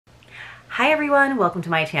Hi everyone, welcome to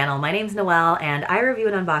my channel. My name's Noelle and I review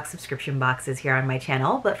and unbox subscription boxes here on my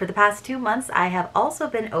channel, but for the past 2 months I have also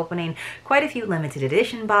been opening quite a few limited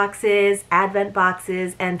edition boxes, advent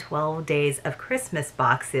boxes, and 12 days of Christmas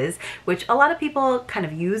boxes, which a lot of people kind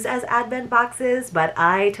of use as advent boxes, but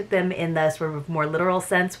I took them in the sort of more literal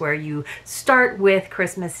sense where you start with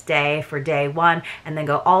Christmas Day for day 1 and then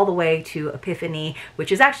go all the way to Epiphany,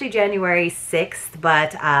 which is actually January 6th,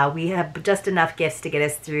 but we have just enough gifts to get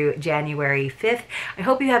us through January 5th. I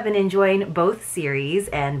hope you have been enjoying both series,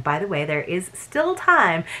 and by the way, there is still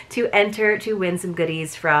time to enter to win some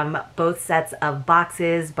goodies from both sets of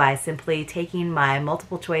boxes by simply taking my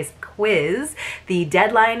multiple choice quiz. The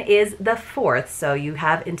deadline is the 4th, so you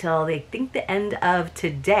have until I think the end of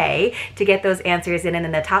today to get those answers in, and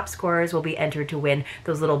then the top scorers will be entered to win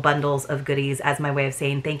those little bundles of goodies as my way of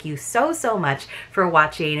saying thank you so much for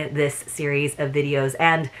watching this series of videos,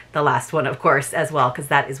 and the last one of course as well, because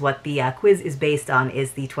that is what the quiz is based on,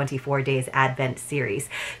 is the 24 days Advent series.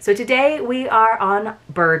 So today we are on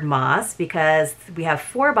BIRDMOSS because we have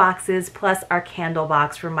 4 boxes plus our candle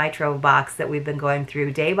box from my Trove box that we've been going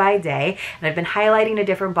through day by day, and I've been highlighting a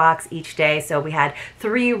different box each day. So we had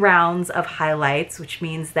 3 rounds of highlights, which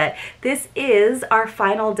means that this is our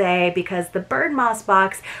final day because the BIRDMOSS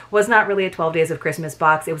box was not really a 12 days of Christmas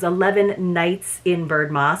box. It was 11 nights in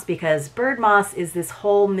BIRDMOSS because BIRDMOSS is this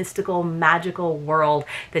whole mystical, magical world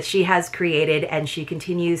that she has created, and she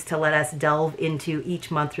continues to let us delve into each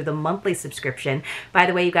month through the monthly subscription. By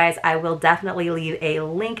the way, you guys, I will definitely leave a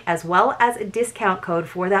link as well as a discount code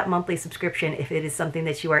for that monthly subscription if it is something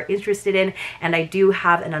that you are interested in, and I do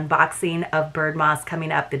have an unboxing of BIRDMOSS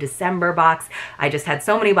coming up, the December box. I just had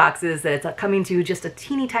so many boxes that it's coming to just a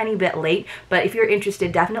teeny tiny bit late, but if you're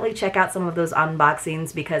interested, definitely check out some of those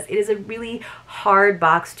unboxings because it is a really hard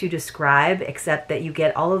box to describe, except that you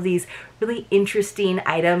get all of these really interesting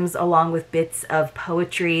items along with bits of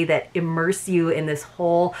poetry that immerse you in this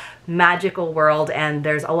whole magical world. And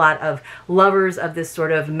there's a lot of lovers of this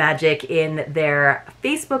sort of magic in their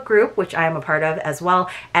Facebook group, which I am a part of as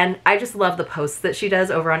well. And I just love the posts that she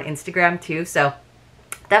does over on Instagram too. So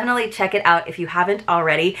definitely check it out if you haven't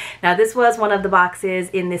already. Now, this was one of the boxes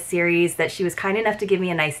in this series that she was kind enough to give me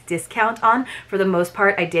a nice discount on. For the most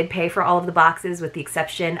part, I did pay for all of the boxes with the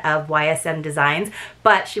exception of YSM Designs,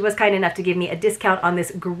 but she was kind enough to give me a discount on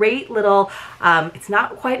this great little, it's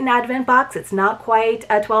not quite an Advent box, it's not quite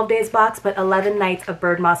a 12 days box, but 11 nights of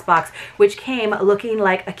BIRDMOSS box, which came looking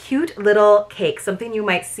like a cute little cake, something you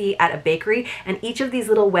might see at a bakery. And each of these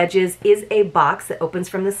little wedges is a box that opens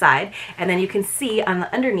from the side, and then you can see on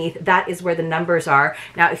the underneath, that is where the numbers are.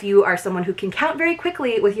 Now, if you are someone who can count very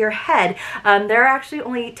quickly with your head, there are actually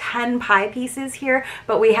only 10 pie pieces here,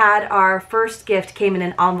 but we had our first gift came in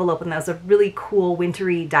an envelope, and that was a really cool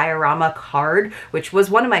wintry diorama card, which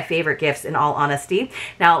was one of my favorite gifts in all honesty.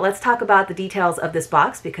 Now, let's talk about the details of this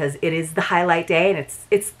box because it is the highlight day and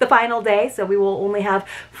it's the final day, so we will only have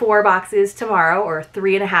 4 boxes tomorrow, or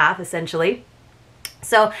 3.5 essentially.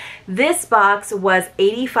 So this box was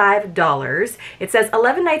 $85. It says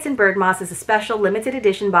 11 Nights in BIRDMOSS is a special limited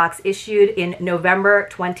edition box issued in November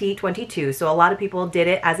 2022. So a lot of people did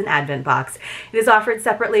it as an Advent box. It is offered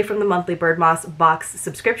separately from the monthly BIRDMOSS box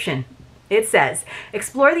subscription. It says,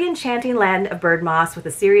 explore the enchanting land of BIRDMOSS with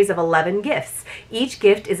a series of 11 gifts. Each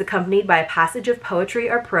gift is accompanied by a passage of poetry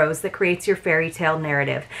or prose that creates your fairy tale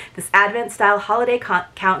narrative. This Advent-style holiday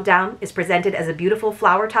countdown is presented as a beautiful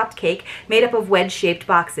flower-topped cake made up of wedge-shaped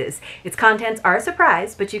boxes. Its contents are a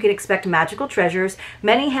surprise, but you can expect magical treasures,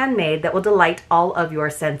 many handmade, that will delight all of your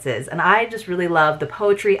senses. And I just really love the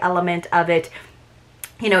poetry element of it.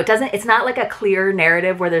 You know, it's not like a clear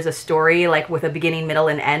narrative where there's a story like with a beginning, middle,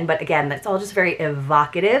 and end, but again, that's all just very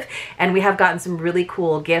evocative, and we have gotten some really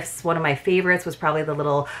cool gifts. One of my favorites was probably the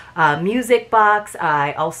little music box.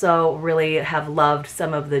 I also really have loved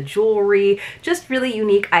some of the jewelry, just really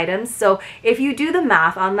unique items. So if you do the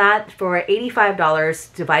math on that, for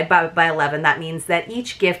 $85 divided by 11, that means that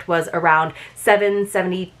each gift was around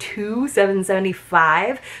 $772,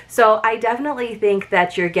 $775. So I definitely think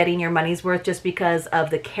that you're getting your money's worth just because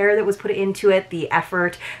of the care that was put into it, the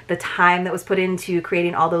effort, the time that was put into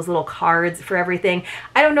creating all those little cards for everything.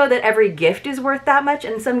 I don't know that every gift is worth that much,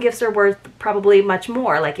 and some gifts are worth probably much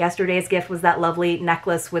more. Like yesterday's gift was that lovely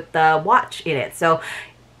necklace with the watch in it. So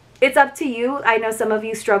it's up to you. I know some of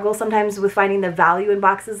you struggle sometimes with finding the value in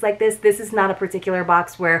boxes like this. This is not a particular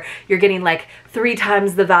box where you're getting like 3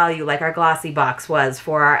 times the value like our glossy box was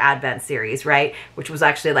for our Advent series, right? Which was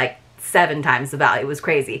actually like 7 times the value. It was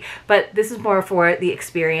crazy. But this is more for the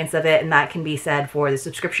experience of it, and that can be said for the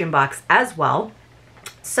subscription box as well.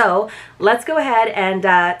 So let's go ahead and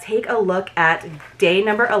take a look at day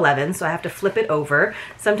number 11. So I have to flip it over.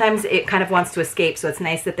 Sometimes it kind of wants to escape, so it's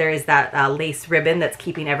nice that there is that lace ribbon that's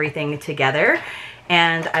keeping everything together.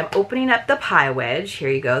 And I'm opening up the pie wedge. Here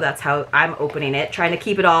you go. That's how I'm opening it, trying to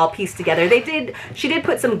keep it all pieced together. She did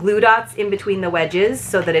put some glue dots in between the wedges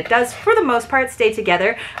so that it does, for the most part, stay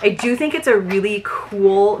together. I do think it's a really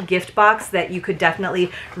cool gift box that you could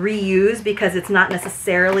definitely reuse because it's not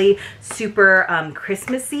necessarily super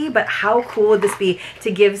Christmassy, but how cool would this be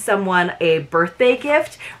to give someone a birthday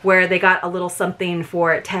gift where they got a little something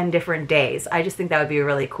for 10 different days? I just think that would be a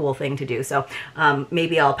really cool thing to do. So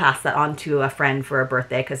maybe I'll pass that on to a friend for a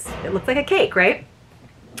birthday because it looks like a cake, right?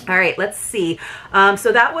 All right, let's see.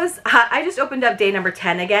 So that was, I just opened up day number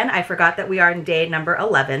 10 again. I forgot that we are in day number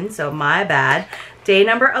 11, so my bad. Day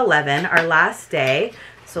number 11, our last day.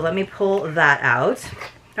 So let me pull that out.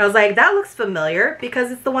 I was like, that looks familiar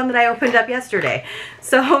because it's the one that I opened up yesterday.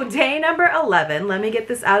 So day number 11, let me get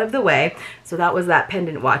this out of the way. So that was that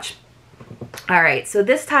pendant watch. All right, so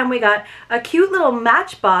this time we got a cute little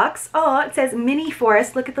matchbox. Oh, it says mini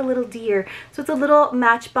forest. Look at the little deer. So it's a little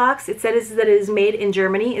matchbox. It says that it is made in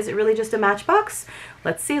Germany. Is it really just a matchbox?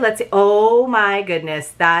 Let's see, let's see. Oh my goodness,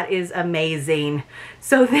 that is amazing.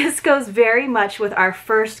 So this goes very much with our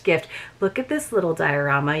first gift. Look at this little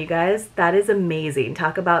diorama, you guys. That is amazing.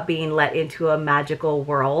 Talk about being let into a magical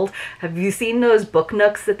world. Have you seen those book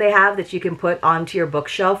nooks that they have that you can put onto your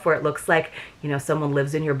bookshelf where it looks like, you know, someone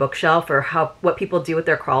lives in your bookshelf, or what people do with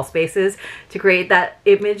their crawl spaces to create that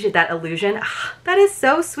image, that illusion? That is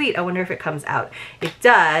so sweet. I wonder if it comes out. It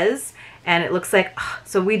does. And it looks like,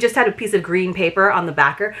 so we just had a piece of green paper on the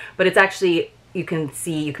backer, but it's actually, you can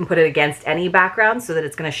see, you can put it against any background so that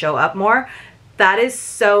it's going to show up more. That is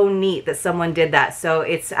so neat that someone did that. So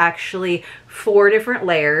it's actually 4 different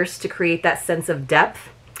layers to create that sense of depth.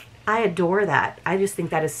 I adore that. I just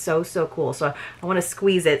think that is so, so cool. So I want to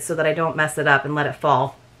squeeze it so that I don't mess it up and let it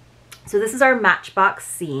fall. So this is our matchbox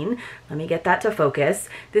scene. Let me get that to focus.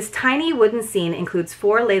 This tiny wooden scene includes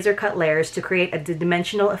 4 laser cut layers to create a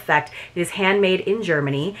dimensional effect. It is handmade in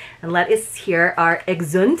Germany. And let us hear our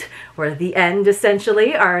Exund, or the end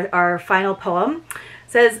essentially, our final poem.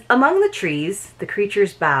 It says, among the trees, the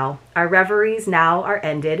creatures bow. Our reveries now are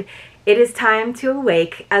ended. It is time to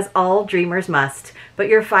awake, as all dreamers must, but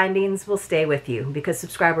your findings will stay with you, because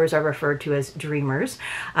subscribers are referred to as dreamers,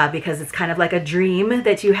 because it's kind of like a dream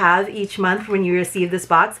that you have each month when you receive this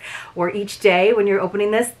box, or each day when you're opening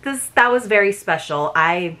this. That was very special.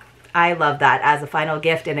 I love that as a final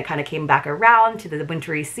gift, and it kind of came back around to the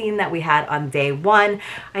wintry scene that we had on day 1.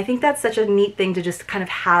 I think that's such a neat thing to just kind of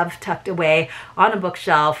have tucked away on a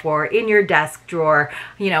bookshelf or in your desk drawer.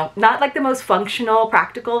 You know, not like the most functional,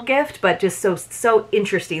 practical gift, but just so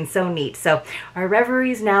interesting, so neat. So our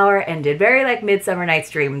reveries now are ended. Very like Midsummer Night's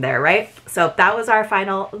Dream there, right? So that was our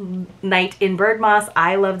final night in BIRDMOSS.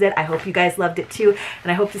 I loved it. I hope you guys loved it too.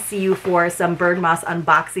 And I hope to see you for some BIRDMOSS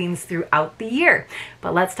unboxings throughout the year.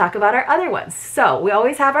 But let's talk about our other ones. So we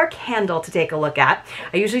always have our candle to take a look at.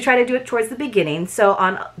 I usually try to do it towards the beginning. So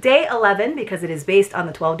on day 11, because it is based on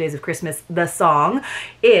the 12 Days of Christmas, the song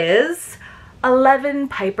is 11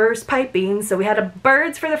 pipers piping. So we had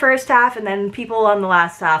birds for the first half and then people on the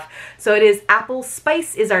last half. So it is apple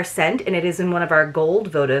spice is our scent, and it is in one of our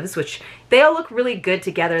gold votives, which they all look really good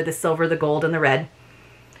together, the silver, the gold, and the red.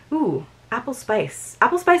 Ooh, apple spice.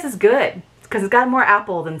 Apple spice is good because it's got more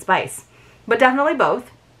apple than spice, but definitely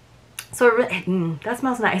both. So that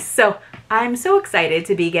smells nice. So I'm so excited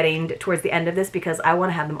to be getting towards the end of this because I want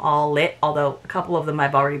to have them all lit, although a couple of them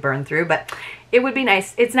I've already burned through, but it would be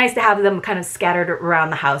nice. It's nice to have them kind of scattered around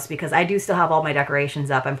the house because I do still have all my decorations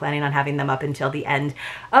up. I'm planning on having them up until the end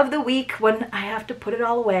of the week when I have to put it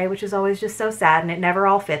all away, which is always just so sad, and it never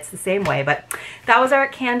all fits the same way. But that was our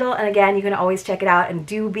candle, and again, you can always check it out, and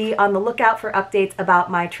do be on the lookout for updates about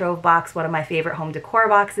my Trove box, one of my favorite home decor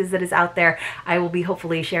boxes that is out there. I will be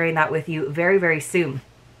hopefully sharing that with you very, very soon.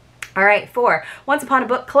 All right, for Once Upon a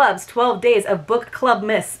Book Club's 12 Days of Book Club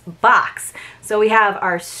Miss box. So we have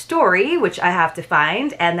our story, which I have to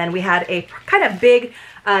find, and then we had a kind of big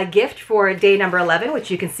gift for day number 11, which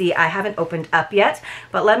you can see I haven't opened up yet,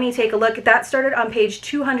 but let me take a look. That started on page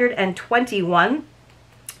 221.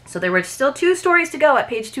 So there were still 2 stories to go at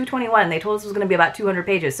page 221. They told us it was going to be about 200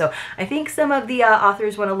 pages. So I think some of the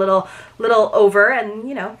authors went a little over, and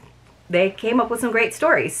you know, they came up with some great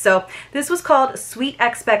stories. So this was called Sweet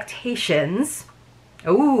Expectations.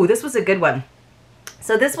 Ooh, this was a good one.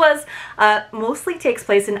 So this was mostly takes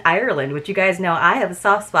place in Ireland, which you guys know I have a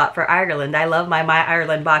soft spot for Ireland. I love my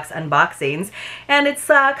Ireland box unboxings, and it's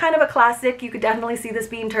kind of a classic. You could definitely see this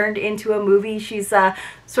being turned into a movie. She's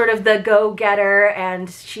sort of the go-getter, and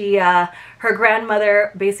she her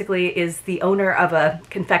grandmother basically is the owner of a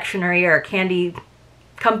confectionery or candy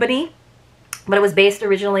company. But it was based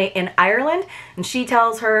originally in Ireland, and she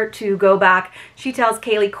tells her to go back. She tells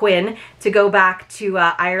Kaylee Quinn to go back to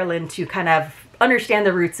Ireland to kind of understand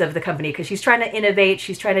the roots of the company, because she's trying to innovate.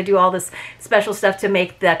 She's trying to do all this special stuff to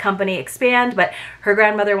make the company expand, but her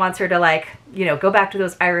grandmother wants her to, like, you know, go back to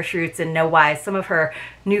those Irish roots and know why some of her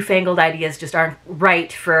newfangled ideas just aren't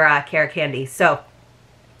right for Care Candy. So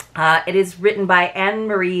it is written by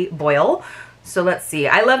Anne-Marie Boyle. So let's see.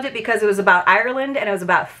 I loved it because it was about Ireland and it was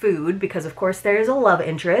about food, because of course there is a love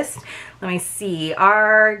interest. Let me see.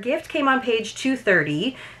 Our gift came on page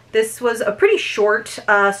 230. This was a pretty short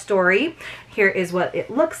story. Here is what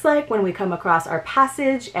it looks like when we come across our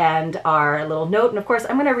passage and our little note. And of course,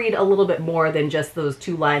 I'm going to read a little bit more than just those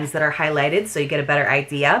 2 lines that are highlighted so you get a better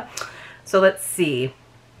idea. So let's see.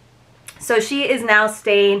 So she is now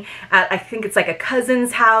staying at, I think it's like a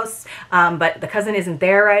cousin's house, but the cousin isn't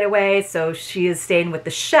there right away. So she is staying with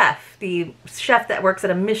the chef that works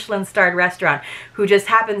at a Michelin-starred restaurant, who just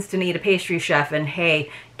happens to need a pastry chef. And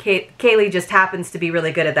hey, Kaylee just happens to be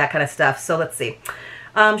really good at that kind of stuff. So let's see.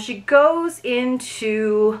 She goes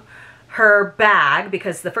into her bag,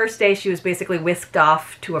 because the first day she was basically whisked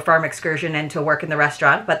off to a farm excursion and to work in the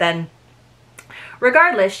restaurant, but then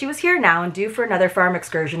regardless, she was here now and due for another farm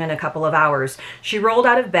excursion in a couple of hours. She rolled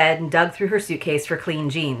out of bed and dug through her suitcase for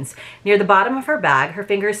clean jeans. Near the bottom of her bag, her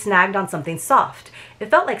fingers snagged on something soft.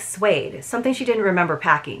 It felt like suede, something she didn't remember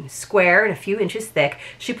packing. Square and a few inches thick,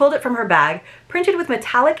 she pulled it from her bag. Printed with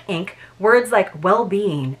metallic ink, words like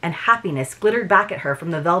well-being and happiness glittered back at her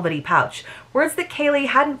from the velvety pouch. Words that Kaylee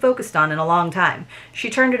hadn't focused on in a long time.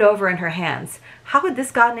 She turned it over in her hands. How had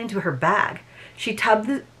this gotten into her bag? She tugged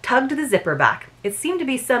the zipper back. It seemed to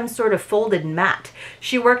be some sort of folded mat.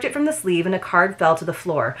 She worked it from the sleeve and a card fell to the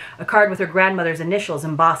floor, a card with her grandmother's initials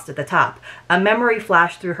embossed at the top. A memory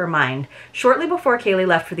flashed through her mind. Shortly before Kaylee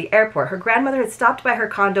left for the airport, her grandmother had stopped by her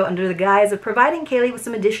condo under the guise of providing Kaylee with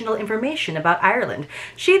some additional information about Ireland.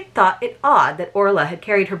 She had thought it odd that Orla had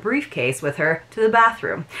carried her briefcase with her to the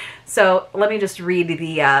bathroom. So let me just read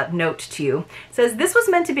the note to you. It says, "This was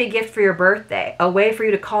meant to be a gift for your birthday, a way for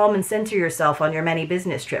you to calm and center yourself on your many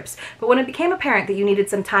business trips. But when it became apparent that you needed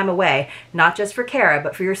some time away, not just for Kara,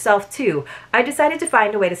 but for yourself too, I decided to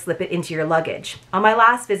find a way to slip it into your luggage. On my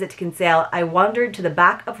last visit to Kinsale, I wandered to the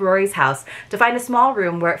back of Rory's house to find a small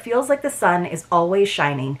room where it feels like the sun is always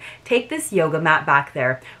shining. Take this yoga mat back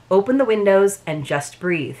there. Open the windows and just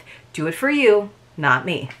breathe. Do it for you, not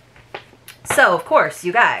me." So, of course,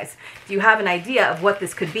 you guys, if you have an idea of what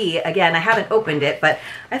this could be, again, I haven't opened it, but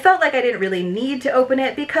I felt like I didn't really need to open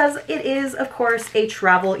it because it is, of course, a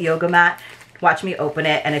travel yoga mat. Watch me open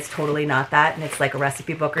it, and it's totally not that, and it's like a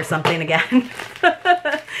recipe book or something again.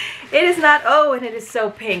 It is not, oh, and it is so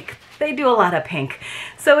pink. They do a lot of pink.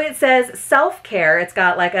 So it says self-care. It's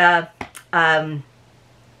got like a,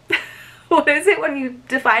 what is it when you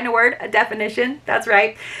define a word? A definition? That's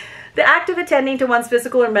right. The act of attending to one's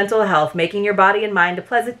physical or mental health, making your body and mind a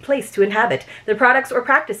pleasant place to inhabit. The products or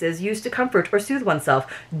practices used to comfort or soothe oneself.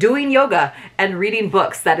 Doing yoga and reading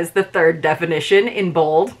books. That is the third definition in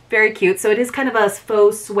bold. Very cute. So it is kind of a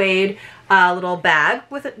faux suede little bag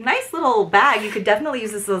with a nice little bag. You could definitely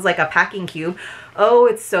use this as like a packing cube. Oh,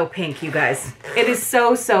 it's so pink, you guys. It is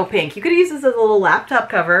so, so pink. You could use this as a little laptop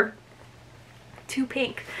cover. Too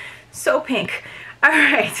pink. So pink. All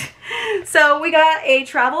right, so we got a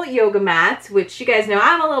travel yoga mat, which you guys know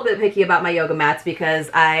I'm a little bit picky about my yoga mats because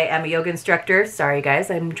I am a yoga instructor. Sorry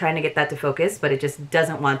guys, I'm trying to get that to focus, but it just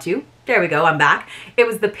doesn't want to. There we go, I'm back. It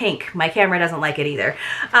was the pink. My camera doesn't like it either.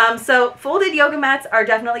 So folded yoga mats are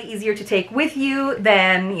definitely easier to take with you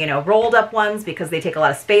than, you know, rolled up ones because they take a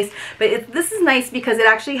lot of space. But this is nice because it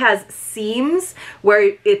actually has seams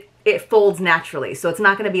where it folds naturally, so it's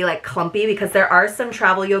not going to be like clumpy, because there are some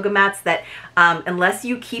travel yoga mats that unless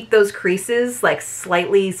you keep those creases like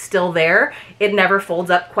slightly still there, it never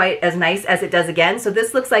folds up quite as nice as it does again. So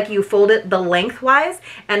this looks like you fold it the lengthwise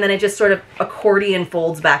and then it just sort of accordion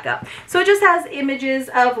folds back up. So it just has images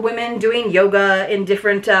of women doing yoga in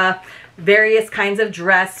different various kinds of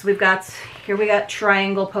dress. We've got, here we got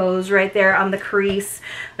triangle pose right there on the crease.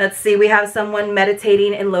 Let's see, we have someone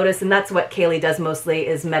meditating in lotus, and that's what Kaylee does mostly,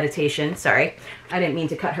 is meditation. Sorry, I didn't mean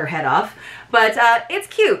to cut her head off. But it's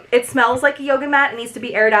cute. It smells like a yoga mat. It needs to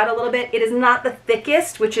be aired out a little bit. It is not the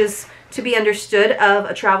thickest, which is to be understood of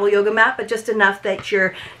a travel yoga mat, but just enough that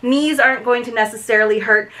your knees aren't going to necessarily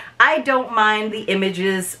hurt. I don't mind the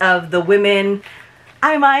images of the women.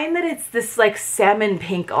 I mind that it's this like salmon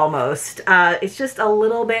pink almost. It's just a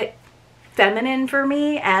little bit feminine for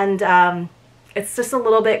me, and it's just a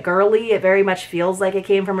little bit girly. It very much feels like it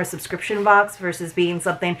came from a subscription box versus being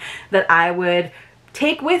something that I would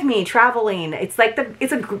take with me traveling. It's like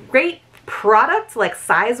it's a great product, like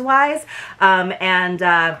size-wise, and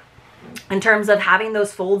in terms of having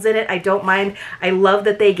those folds in it, I don't mind. I love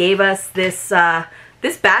that they gave us this.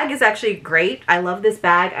 This bag is actually great. I love this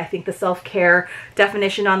bag. I think the self-care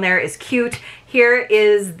definition on there is cute. Here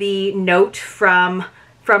is the note from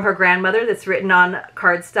her grandmother that's written on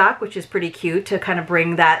cardstock, which is pretty cute to kind of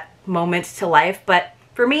bring that moment to life. But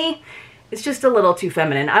for me, it's just a little too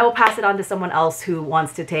feminine. I will pass it on to someone else who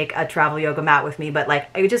wants to take a travel yoga mat with me, but like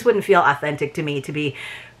it just wouldn't feel authentic to me to be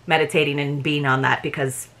meditating and being on that,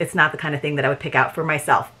 because it's not the kind of thing that I would pick out for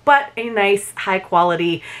myself. But a nice, high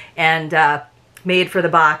quality and made for the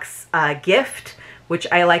box gift, which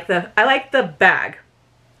I like the bag,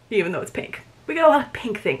 even though it's pink. We got a lot of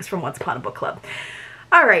pink things from Once Upon a Book Club.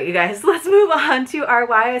 All right, you guys, let's move on to our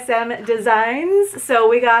YSM designs. So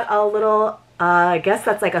we got a little, I guess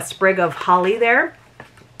that's like a sprig of holly there.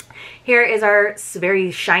 Here is our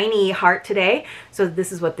very shiny heart today. So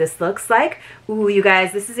this is what this looks like. Ooh, you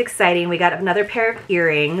guys, this is exciting. We got another pair of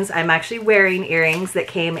earrings. I'm actually wearing earrings that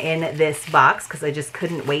came in this box because I just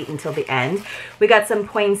couldn't wait until the end. We got some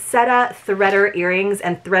poinsettia threader earrings,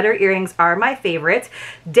 and threader earrings are my favorite.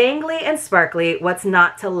 Dangly and sparkly, what's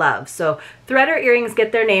not to love? So threader earrings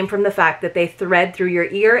get their name from the fact that they thread through your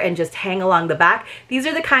ear and just hang along the back. These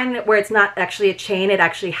are the kind where it's not actually a chain. It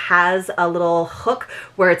actually has a little hook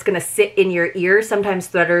where it's going to sit in your ear. Sometimes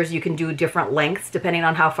threaders, you can do different lengths depending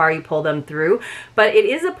on how far you pull them through. But it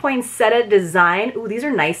is a poinsettia design. Ooh, these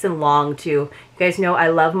are nice and long too. You guys know I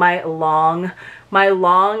love my long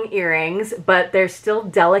earrings, but they're still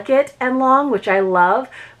delicate and long, which I love.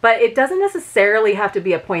 But it doesn't necessarily have to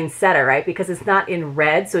be a poinsettia, right? Because it's not in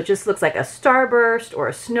red, so it just looks like a starburst or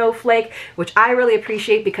a snowflake, which I really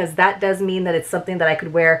appreciate because that does mean that it's something that I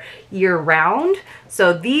could wear year round.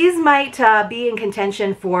 So these might be in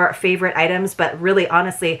contention for favorite items, but really,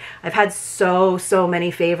 honestly, I've had so many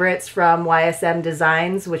favorites from YSM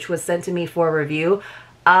Designs, which was sent to me for review.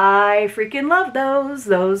 I freaking love those.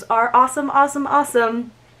 Those are awesome, awesome,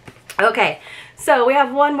 awesome. Okay, so we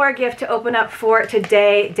have one more gift to open up for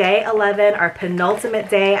today, day 11, our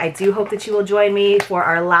penultimate day. I do hope that you will join me for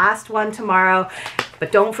our last one tomorrow.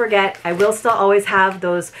 But don't forget, I will still always have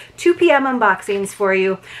those 2 p.m. unboxings for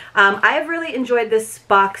you. I've really enjoyed this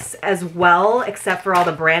box as well, except for all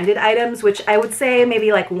the branded items, which I would say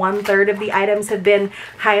maybe like 1/3 of the items have been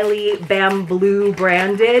highly BAMBLU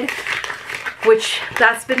branded, which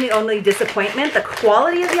that's been the only disappointment. The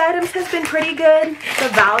quality of the items has been pretty good. The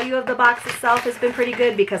value of the box itself has been pretty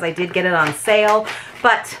good because I did get it on sale,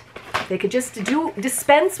 but they could just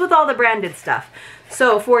dispense with all the branded stuff.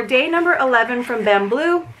 So for day number 11 from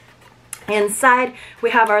BAMBLU, inside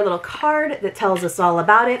we have our little card that tells us all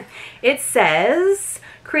about it. It says,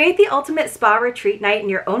 create the ultimate spa retreat night in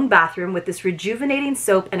your own bathroom with this rejuvenating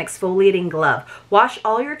soap and exfoliating glove. Wash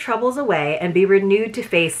all your troubles away and be renewed to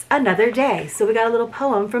face another day. So we got a little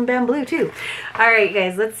poem from BAMBLU too. All right,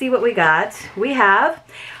 guys, let's see what we got. We have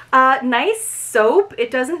nice soap. It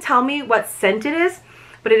doesn't tell me what scent it is,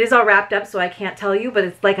 but it is all wrapped up, so I can't tell you, but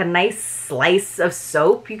it's like a nice slice of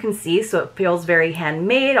soap, you can see, so it feels very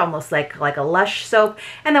handmade, almost like a Lush soap.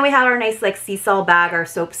 And then we have our nice like sea salt bag, our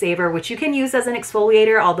soap saver, which you can use as an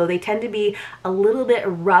exfoliator, although they tend to be a little bit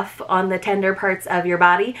rough on the tender parts of your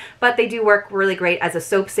body, but they do work really great as a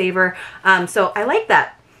soap saver. So I like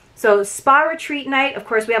that. So spa retreat night, of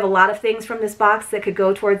course we have a lot of things from this box that could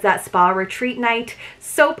go towards that spa retreat night.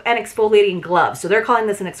 Soap and exfoliating glove. So they're calling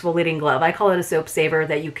this an exfoliating glove. I call it a soap saver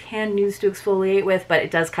that you can use to exfoliate with, but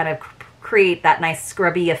it does kind of create that nice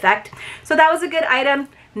scrubby effect. So that was a good item.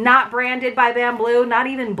 Not branded by BAMBLU, not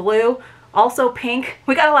even blue. Also pink.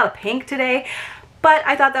 We got a lot of pink today. But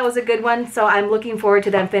I thought that was a good one, so I'm looking forward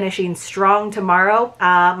to them finishing strong tomorrow.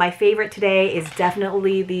 My favorite today is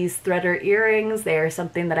definitely these threader earrings. They are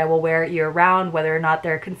something that I will wear year round, whether or not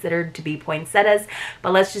they're considered to be poinsettias.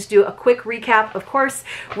 But let's just do a quick recap. Of course,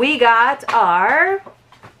 we got our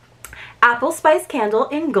apple spice candle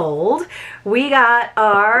in gold. We got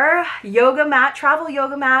our yoga mat, travel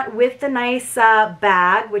yoga mat with the nice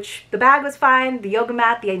bag, which the bag was fine. The yoga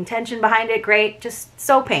mat, the intention behind it, great. Just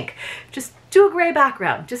so pink. Just do a gray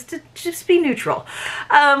background, just to be neutral.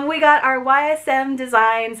 We got our YSM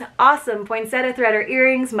Designs awesome poinsettia threader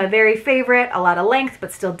earrings, my very favorite, a lot of length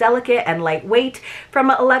but still delicate and lightweight,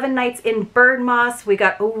 from 11 Nights in BIRDMOSS. We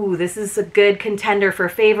got, ooh, this is a good contender for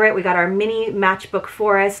favorite. We got our mini matchbook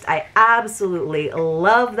forest. I absolutely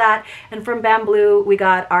love that. And from BAMBLU, we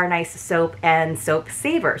got our nice soap and soap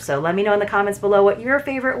saver. So let me know in the comments below what your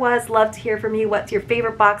favorite was. Love to hear from you. What's your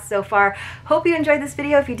favorite box so far? Hope you enjoyed this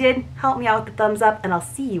video. If you did, help me out with the thumbs up, and I'll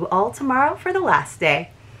see you all tomorrow for the last day.